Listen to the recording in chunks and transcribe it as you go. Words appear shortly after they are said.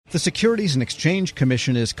The Securities and Exchange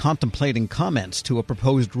Commission is contemplating comments to a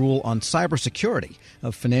proposed rule on cybersecurity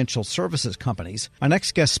of financial services companies. Our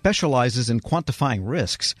next guest specializes in quantifying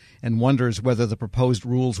risks and wonders whether the proposed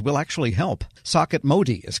rules will actually help. Saket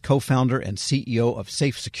Modi is co-founder and CEO of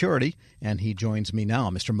Safe Security, and he joins me now.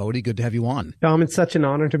 Mr. Modi, good to have you on. Tom, it's such an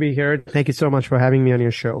honor to be here. Thank you so much for having me on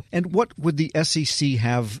your show. And what would the SEC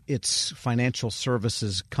have its financial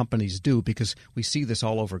services companies do? Because we see this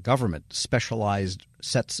all over government, specialized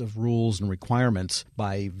sets of rules and requirements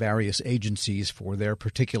by various agencies for their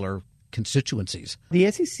particular constituencies. The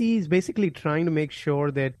SEC is basically trying to make sure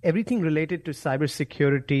that everything related to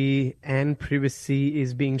cybersecurity and privacy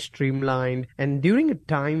is being streamlined. And during a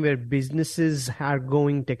time where businesses are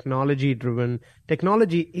going technology-driven,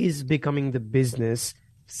 technology is becoming the business.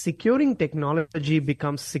 Securing technology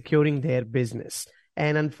becomes securing their business.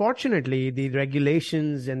 And unfortunately, the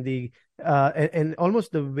regulations and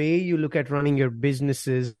almost the way you look at running your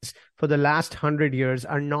businesses for the last 100 years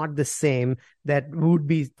are not the same that would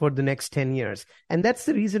be for the next 10 years. And that's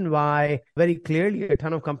the reason why very clearly a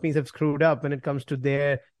ton of companies have screwed up when it comes to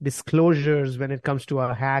their disclosures, when it comes to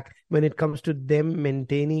a hack, when it comes to them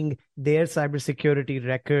maintaining their cybersecurity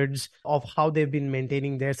records of how they've been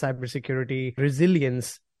maintaining their cybersecurity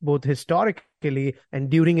resilience, both historically and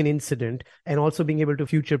during an incident, and also being able to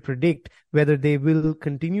future predict whether they will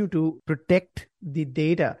continue to protect the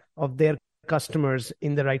data of their customers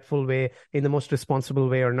in the rightful way, in the most responsible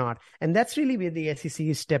way or not. And that's really where the SEC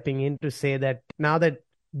is stepping in to say that now that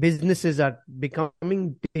businesses are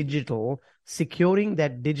becoming digital, securing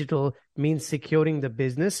that digital means securing the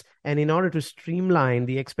business. And in order to streamline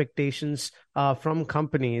the expectations from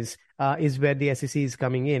companies is where the SEC is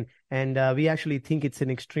coming in. And we actually think it's an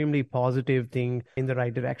extremely positive thing in the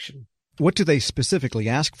right direction. What do they specifically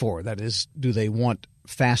ask for? That is, do they want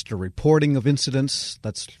faster reporting of incidents?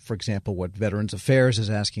 That's, for example, what Veterans Affairs is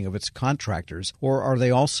asking of its contractors. Or are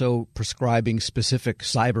they also prescribing specific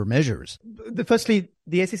cyber measures? Firstly,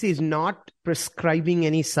 the SEC is not prescribing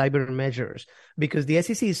any cyber measures because the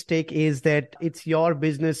SEC's take is that it's your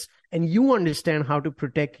business and you understand how to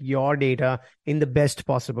protect your data in the best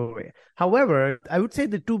possible way. However, I would say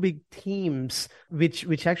the two big themes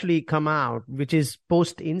which actually come out, which is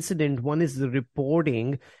post-incident, one is the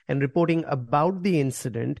reporting and reporting about the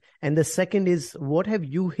incident. And the second is what have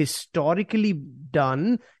you historically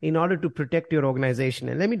done in order to protect your organization?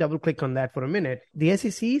 And let me double click on that for a minute. The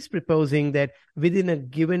SEC is proposing that within a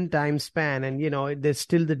given time span, and there's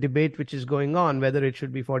still the debate which is going on, whether it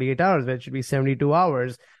should be 48 hours, whether it should be 72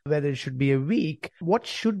 hours, whether it should be a week, what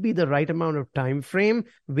should be the right amount of time frame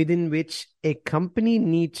within which a company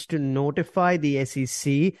needs to notify the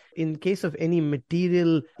SEC in case of any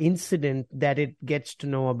material incident that it gets to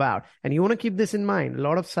know about. And you want to keep this in mind. A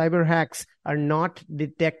lot of cyber hacks are not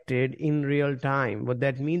detected in real time. What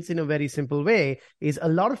that means in a very simple way is a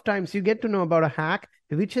lot of times you get to know about a hack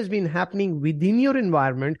which has been happening within your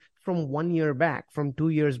environment from 1 year back, from 2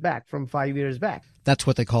 years back, from 5 years back. That's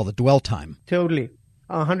what they call the dwell time. Totally.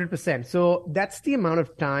 100%. So that's the amount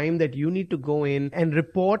of time that you need to go in and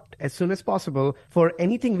report as soon as possible for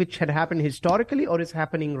anything which had happened historically or is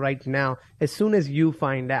happening right now as soon as you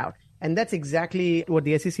find out. And that's exactly what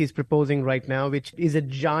the SEC is proposing right now, which is a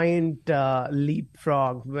giant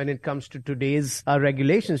leapfrog when it comes to today's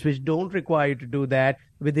regulations, which don't require you to do that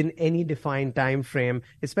within any defined time frame,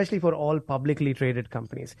 especially for all publicly traded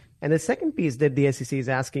companies. And the second piece that the SEC is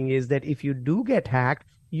asking is that if you do get hacked,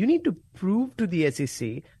 you need to prove to the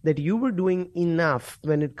SEC that you were doing enough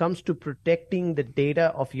when it comes to protecting the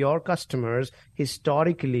data of your customers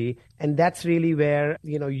historically. And that's really where,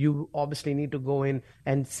 you obviously need to go in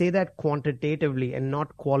and say that quantitatively and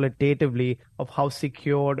not qualitatively of how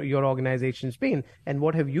secure your organization's been. And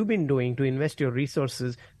what have you been doing to invest your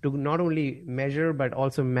resources to not only measure, but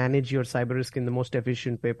also manage your cyber risk in the most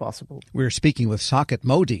efficient way possible. We're speaking with Saket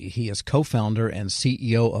Modi. He is co-founder and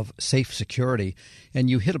CEO of Safe Security. And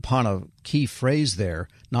you hit upon a key phrase there,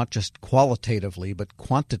 not just qualitatively, but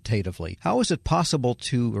quantitatively. How is it possible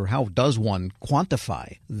to, or how does one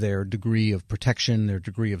quantify their degree of protection, their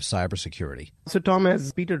degree of cybersecurity? So, Tom,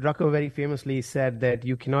 as Peter Drucker very famously said, that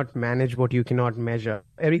you cannot manage what you cannot measure.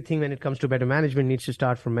 Everything when it comes to better management needs to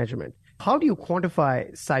start from measurement. How do you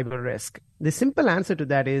quantify cyber risk? The simple answer to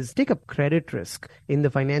that is take up credit risk in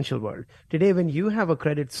the financial world. Today, when you have a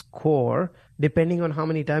credit score, depending on how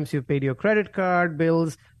many times you've paid your credit card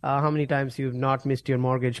bills, how many times you've not missed your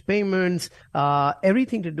mortgage payments,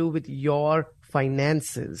 everything to do with your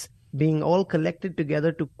finances being all collected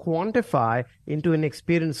together to quantify into an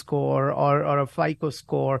experience score or a FICO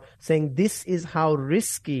score, saying this is how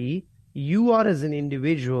risky you are as an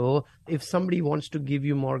individual if somebody wants to give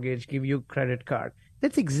you mortgage, give you credit card.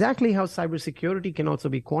 That's exactly how cybersecurity can also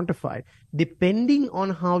be quantified, depending on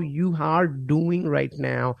how you are doing right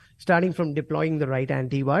now, starting from deploying the right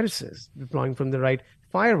antiviruses, deploying from the right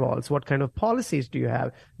firewalls. What kind of policies do you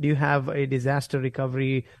have? Do you have a disaster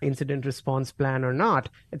recovery incident response plan or not,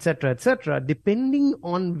 et cetera, depending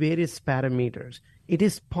on various parameters. It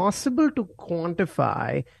is possible to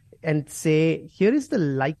quantify and say, here is the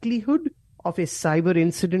likelihood of a cyber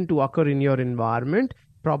incident to occur in your environment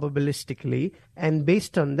probabilistically. And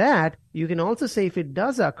based on that, you can also say if it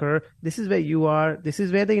does occur, this is where you are, this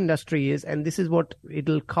is where the industry is, and this is what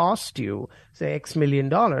it'll cost you, say X million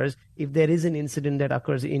dollars, if there is an incident that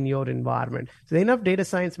occurs in your environment. So there are enough data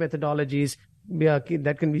science methodologies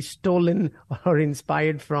that can be stolen or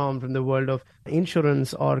inspired from the world of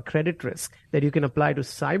insurance or credit risk that you can apply to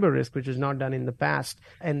cyber risk, which is not done in the past.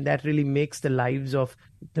 And that really makes the lives of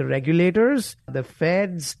the regulators, the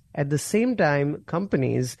feds, at the same time,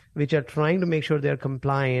 companies which are trying to make sure they're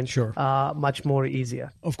compliant, Sure. Much more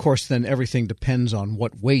easier. Of course, then everything depends on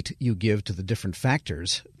what weight you give to the different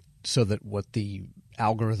factors so that what the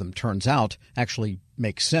algorithm turns out actually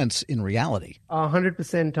makes sense in reality.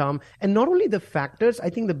 100%, Tom. And not only the factors, I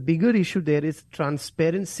think the bigger issue there is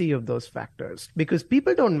transparency of those factors. Because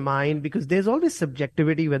people don't mind, because there's always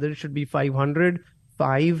subjectivity, whether it should be 500,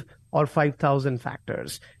 5, or 5,000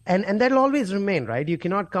 factors. And that'll always remain, right? You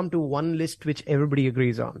cannot come to one list which everybody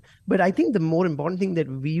agrees on. But I think the more important thing that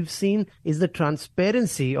we've seen is the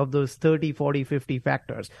transparency of those 30, 40, 50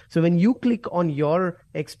 factors. So when you click on your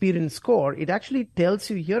experience score, it actually tells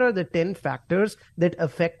you here are the 10 factors that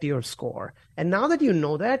affect your score. And now that you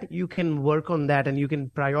know that, you can work on that and you can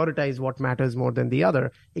prioritize what matters more than the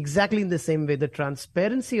other. Exactly in the same way, the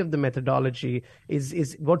transparency of the methodology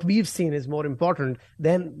is what we've seen is more important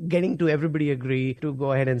than getting to everybody agree to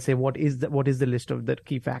go ahead and say what is the list of the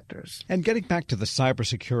key factors. And getting back to the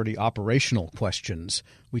cybersecurity operational questions,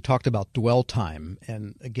 we talked about dwell time.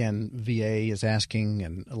 And again, VA is asking,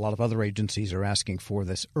 and a lot of other agencies are asking for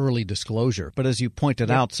this early disclosure. But as you pointed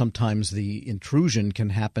out, sometimes the intrusion can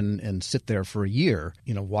happen and sit there for a year,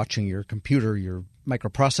 watching your computer, your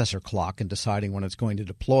microprocessor clock and deciding when it's going to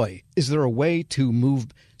deploy. Is there a way to move?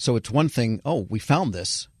 So it's one thing, we found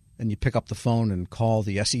this, and you pick up the phone and call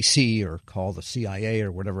the SEC or call the CIA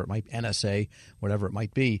or whatever it might be, NSA, whatever it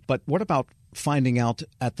might be. But what about finding out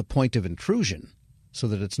at the point of intrusion so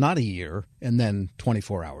that it's not a year and then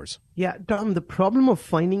 24 hours? Yeah, Tom, the problem of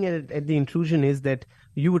finding it at the intrusion is that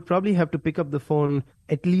you would probably have to pick up the phone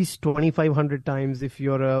at least 2,500 times if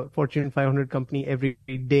you're a Fortune 500 company every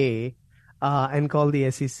day. And call the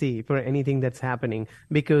SEC for anything that's happening.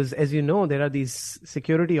 Because as you know, there are these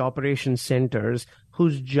security operations centers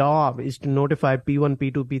whose job is to notify P1,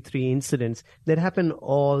 P2, P3 incidents that happen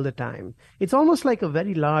all the time. It's almost like a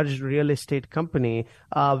very large real estate company,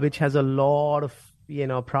 which has a lot of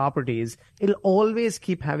properties. It'll always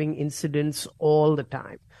keep having incidents all the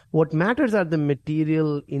time. What matters are the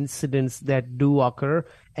material incidents that do occur,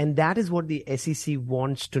 and that is what the SEC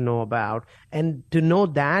wants to know about. And to know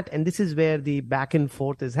that, and this is where the back and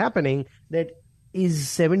forth is happening, that is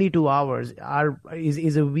 72 hours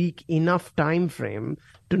is a week enough time frame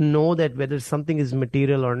to know that whether something is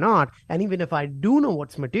material or not. And even if I do know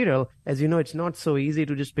what's material, as you know, it's not so easy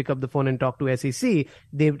to just pick up the phone and talk to SEC.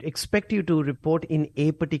 They expect you to report in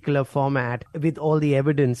a particular format with all the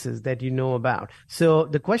evidences that you know about. So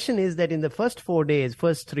the question is that in the first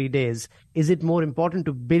 3 days, is it more important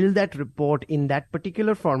to build that report in that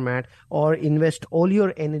particular format or invest all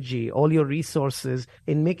your energy, all your resources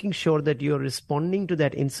in making sure that you're responding to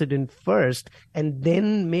that incident first and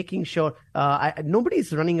then making sure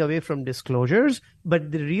nobody's running away from disclosures,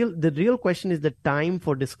 but the real question is the time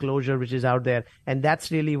for disclosure which is out there, and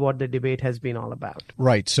that's really what the debate has been all about.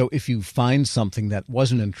 Right. So if you find something that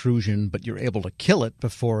was an intrusion, but you're able to kill it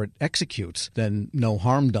before it executes, then no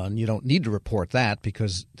harm done. You don't need to report that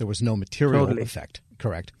because there was no material effect.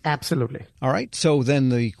 Correct. Absolutely. All right. So then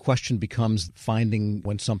the question becomes finding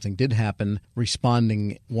when something did happen,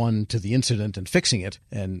 responding to the incident and fixing it,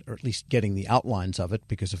 or at least getting the outlines of it,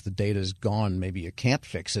 because if the data is gone, maybe you can't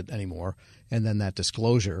fix it anymore. And then that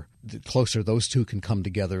disclosure, the closer those two can come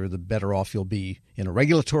together, the better off you'll be in a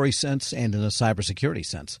regulatory sense and in a cybersecurity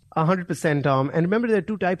sense. 100%, Tom. And remember, there are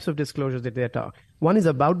two types of disclosures that they're talking. One is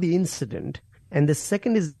about the incident, and the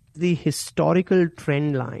second is the historical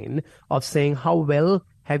trend line of saying how well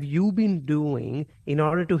have you been doing in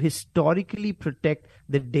order to historically protect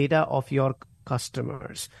the data of your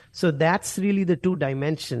customers. So that's really the two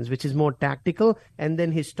dimensions, which is more tactical and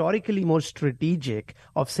then historically more strategic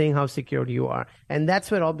of saying how secure you are. And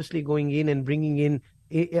that's where obviously going in and bringing in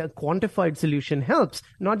a quantified solution helps.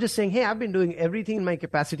 Not just saying, hey, I've been doing everything in my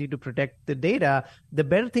capacity to protect the data. The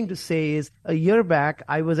better thing to say is, a year back,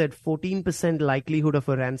 I was at 14% likelihood of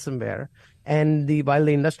a ransomware. And while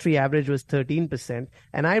the industry average was 13%,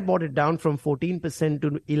 and I brought it down from 14%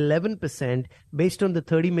 to 11% based on the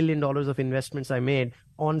 $30 million of investments I made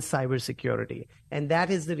on cybersecurity. And that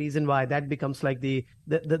is the reason why that becomes like the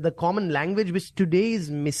common language, which today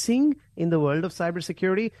is missing in the world of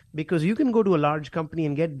cybersecurity, because you can go to a large company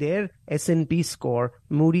and get their S&P score,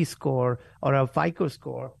 Moody score, or a FICO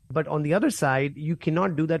score. But on the other side, you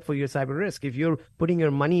cannot do that for your cyber risk. If you're putting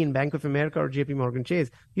your money in Bank of America or JP Morgan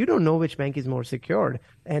Chase, you don't know which bank is more secured.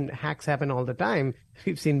 And hacks happen all the time.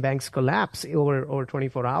 We've seen banks collapse over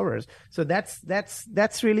 24 hours. So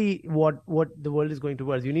that's really what the world is going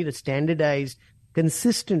towards. You need a standardized,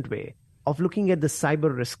 consistent way of looking at the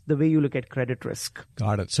cyber risk the way you look at credit risk.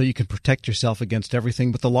 Got it. So you can protect yourself against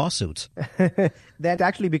everything but the lawsuits. That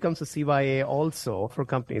actually becomes a CYA also for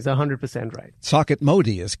companies, 100% right. Saket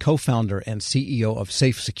Modi is co-founder and CEO of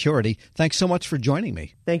Safe Security. Thanks so much for joining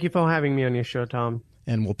me. Thank you for having me on your show, Tom.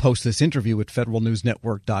 And we'll post this interview at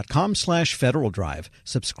federalnewsnetwork.com/Federal Drive.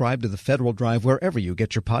 Subscribe to the Federal Drive wherever you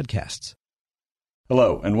get your podcasts.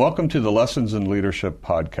 Hello, and welcome to the Lessons in Leadership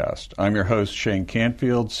podcast. I'm your host, Shane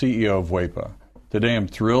Canfield, CEO of WEPA. Today I'm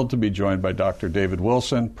thrilled to be joined by Dr. David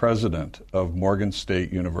Wilson, president of Morgan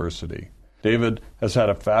State University. David has had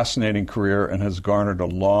a fascinating career and has garnered a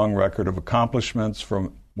long record of accomplishments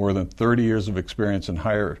from more than 30 years of experience in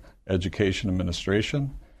higher education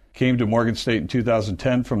administration. Came to Morgan State in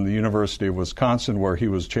 2010 from the University of Wisconsin, where he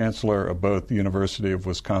was chancellor of both the University of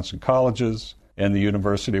Wisconsin Colleges and the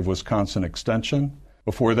University of Wisconsin Extension.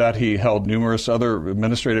 Before that, he held numerous other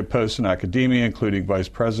administrative posts in academia, including vice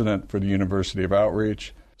president for the University of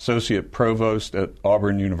Outreach, associate provost at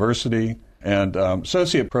Auburn University, and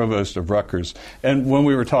associate provost of Rutgers. And when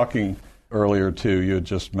we were talking earlier, too, you had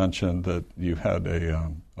just mentioned that you had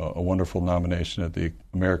a wonderful nomination at the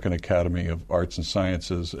American Academy of Arts and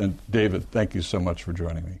Sciences. And David, thank you so much for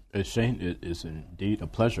joining me. Shane, it is indeed a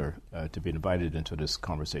pleasure to be invited into this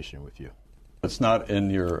conversation with you. It's not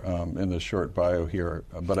in your in the short bio here,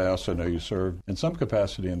 but I also know you served in some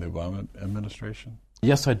capacity in the Obama administration.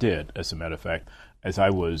 Yes, I did, as a matter of fact. As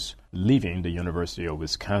I was leaving the University of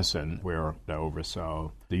Wisconsin, where I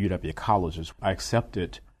oversaw the UW colleges, I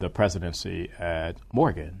accepted the presidency at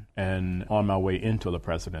Morgan. And on my way into the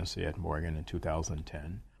presidency at Morgan in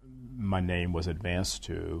 2010, my name was advanced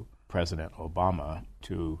to President Obama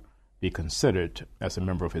to be considered as a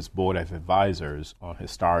member of his board of advisors on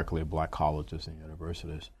historically black colleges and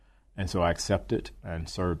universities. And so I accepted and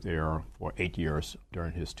served there for 8 years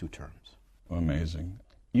during his 2 terms. Amazing.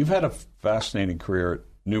 You've had a fascinating career at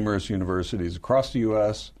numerous universities across the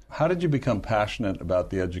U.S. How did you become passionate about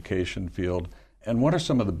the education field, and what are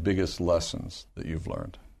some of the biggest lessons that you've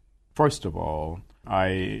learned? First of all,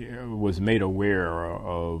 I was made aware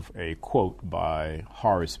of a quote by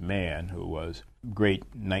Horace Mann, who was a great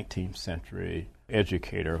 19th century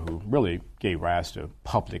educator who really gave rise to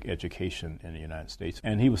public education in the United States.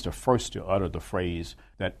 And he was the first to utter the phrase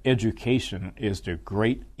that education is the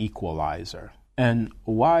great equalizer. And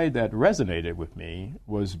why that resonated with me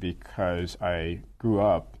was because I grew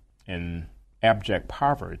up in abject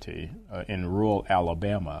poverty in rural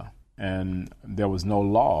Alabama, and there was no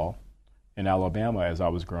law in Alabama as I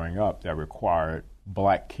was growing up that required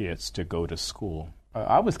black kids to go to school.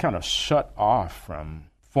 I was kind of shut off from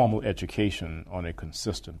formal education on a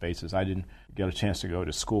consistent basis. I didn't get a chance to go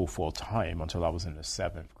to school full time until I was in the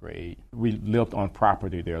 7th grade. We lived on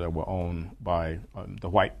property there that were owned by the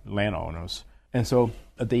white landowners. And so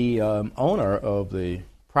the owner of the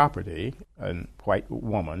property, a white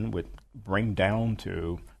woman, would bring down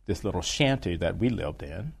to this little shanty that we lived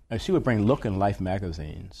in, and she would bring Look and Life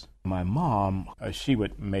magazines. My mom, she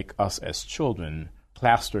would make us as children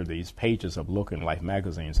plaster these pages of Look and Life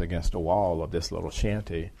magazines against the wall of this little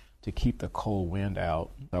shanty to keep the cold wind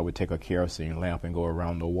out. I would take a kerosene lamp and go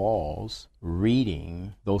around the walls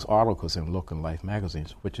reading those articles in Look and Life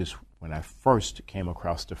magazines, which is when I first came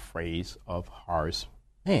across the phrase of Horace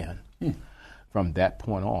Mann. From that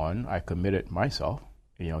point on, I committed myself,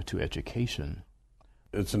 to education.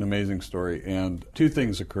 It's an amazing story, and 2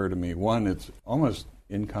 things occur to me. One, it's almost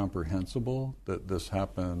incomprehensible that this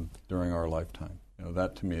happened during our lifetime.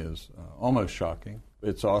 That to me is almost shocking.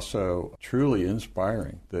 It's also truly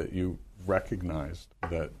inspiring that you recognized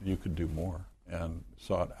that you could do more and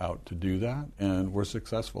sought out to do that and were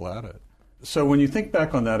successful at it. So when you think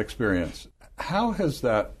back on that experience, how has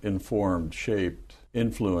that informed, shaped,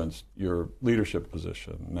 influenced your leadership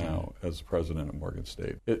position now as president of Morgan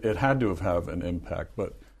State? It had to have an impact,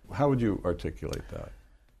 but how would you articulate that?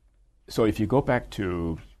 So if you go back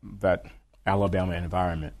to that Alabama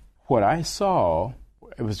environment, what I saw,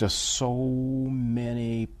 it was just so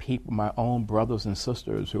many people, my own brothers and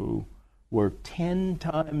sisters, who were 10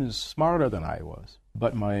 times smarter than I was.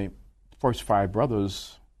 But my first 5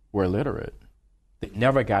 brothers were illiterate. They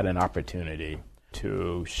never got an opportunity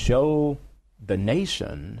to show the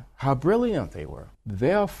nation how brilliant they were.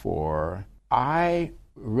 Therefore, I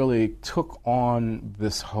really took on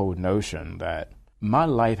this whole notion that my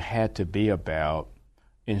life had to be about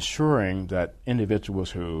ensuring that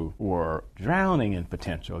individuals who were drowning in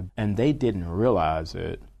potential and they didn't realize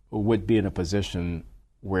it would be in a position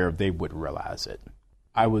where they would realize it.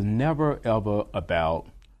 I was never ever about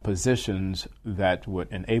positions that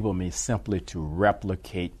would enable me simply to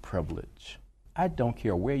replicate privilege. I don't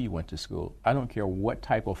care where you went to school. I don't care what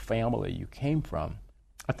type of family you came from.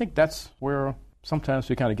 I think that's where sometimes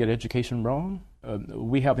we kind of get education wrong.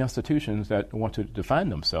 We have institutions that want to define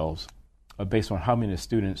themselves based on how many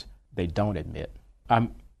students they don't admit.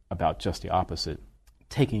 I'm about just the opposite,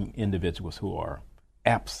 taking individuals who are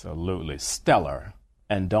absolutely stellar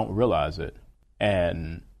and don't realize it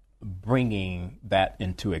and bringing that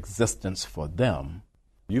into existence for them.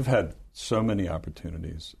 You've had so many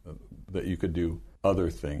opportunities that you could do other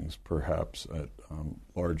things, perhaps at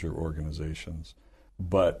larger organizations.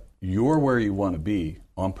 But you're where you want to be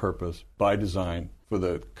on purpose, by design, for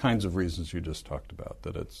the kinds of reasons you just talked about,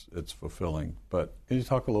 that it's fulfilling. But can you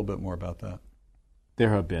talk a little bit more about that? There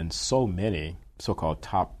have been so many so-called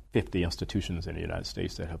top 50 institutions in the United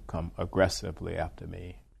States that have come aggressively after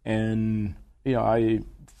me. And, I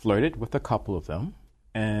flirted with a couple of them,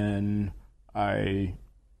 and I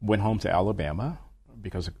went home to Alabama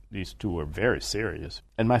because these two were very serious.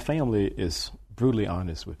 And my family is brutally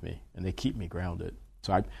honest with me, and they keep me grounded.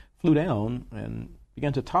 So I flew down and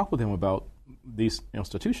began to talk with them about these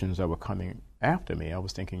institutions that were coming after me. I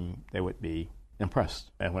was thinking they would be impressed.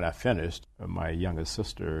 And when I finished, my youngest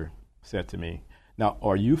sister said to me, "Now,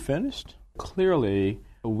 are you finished? Clearly,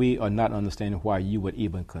 we are not understanding why you would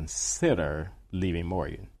even consider leaving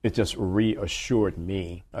Morgan." It just reassured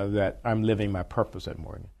me that I'm living my purpose at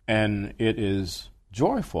Morgan. And it is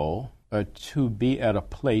joyful to be at a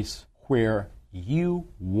place where you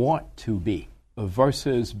want to be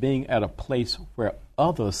versus being at a place where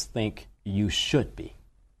others think you should be.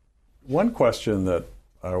 One question that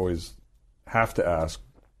I always have to ask,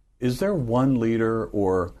 is there one leader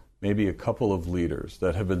or maybe a couple of leaders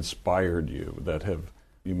that have inspired you,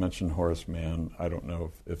 you mentioned Horace Mann, I don't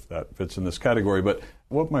know if that fits in this category, but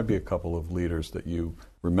what might be a couple of leaders that you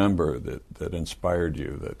remember that inspired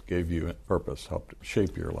you, that gave you purpose, helped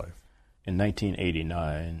shape your life? In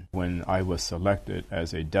 1989, when I was selected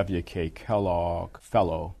as a W.K. Kellogg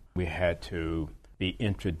Fellow, we had to be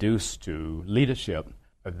introduced to leadership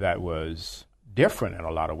that was different in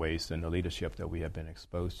a lot of ways than the leadership that we had been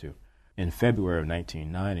exposed to. In February of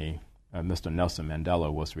 1990, Mr. Nelson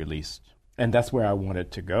Mandela was released. And that's where I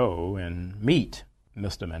wanted to go and meet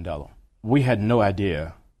Mr. Mandela. We had no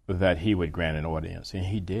idea that he would grant an audience, and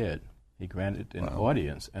he did. He granted an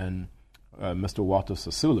audience, and Mr. Walter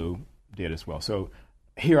Sisulu did as well. So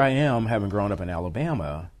here I am, having grown up in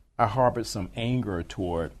Alabama. I harbored some anger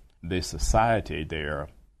toward the society there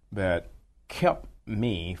that kept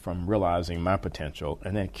me from realizing my potential,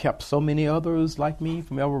 and then kept so many others like me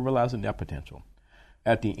from ever realizing their potential.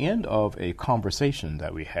 At the end of a conversation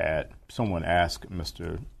that we had, someone asked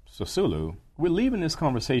Mr. Sisulu, "We're leaving this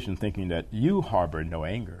conversation thinking that you harbor no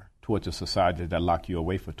anger towards a society that locked you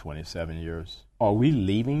away for 27 years. Are we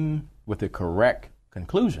leaving with the correct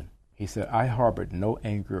conclusion?" He said, "I harbored no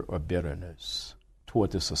anger or bitterness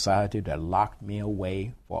towards a society that locked me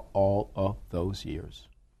away for all of those years,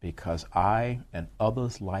 because I and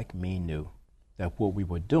others like me knew that what we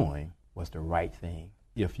were doing was the right thing.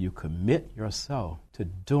 If you commit yourself to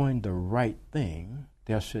doing the right thing,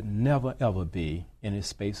 there should never, ever be any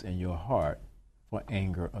space in your heart for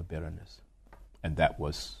anger or bitterness." And that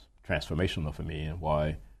was transformational for me, and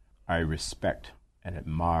why I respect and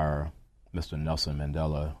admire Mr. Nelson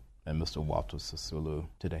Mandela and Mr. Walter Sisulu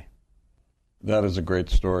today. That is a great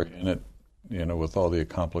story, and it, with all the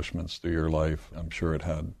accomplishments through your life, I'm sure it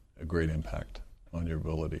had a great impact on your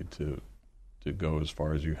ability to go as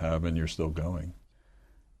far as you have, and you're still going.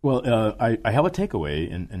 Well, I have a takeaway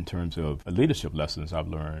in terms of leadership lessons I've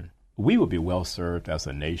learned. We would be well served as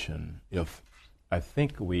a nation if I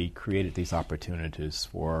think we created these opportunities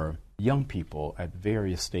for young people at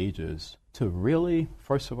various stages to really,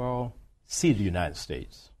 first of all, see the United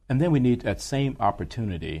States. And then we need that same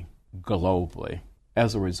opportunity globally.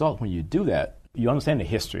 As a result, when you do that, you understand the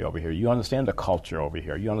history over here, you understand the culture over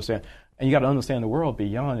here, and you got to understand the world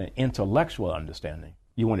beyond an intellectual understanding.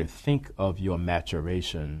 you want to think of your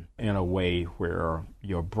maturation in a way where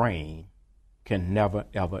your brain can never,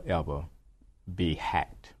 ever, ever be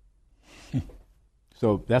hacked.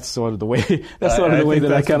 So that's sort of the way. That's sort of the way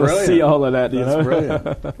that I kind of see all of that. That's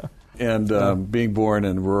brilliant. And being born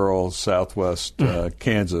in rural Southwest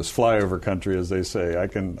Kansas, flyover country, as they say, I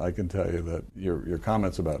can tell you that your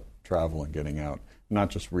comments about travel and getting out, not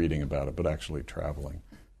just reading about it, but actually traveling,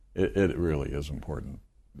 it really is important.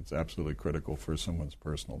 It's absolutely critical for someone's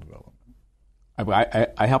personal development.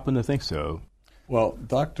 I happen to think so. Well,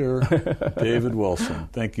 Dr. David Wilson,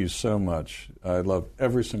 thank you so much. I love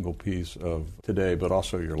every single piece of today, but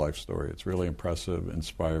also your life story. It's really impressive,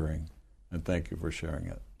 inspiring, and thank you for sharing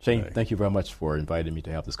it. Shane, today. thank you very much for inviting me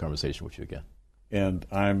to have this conversation with you again. And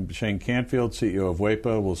I'm Shane Canfield, CEO of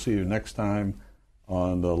WEPA. We'll see you next time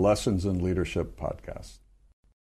on the Lessons in Leadership podcast.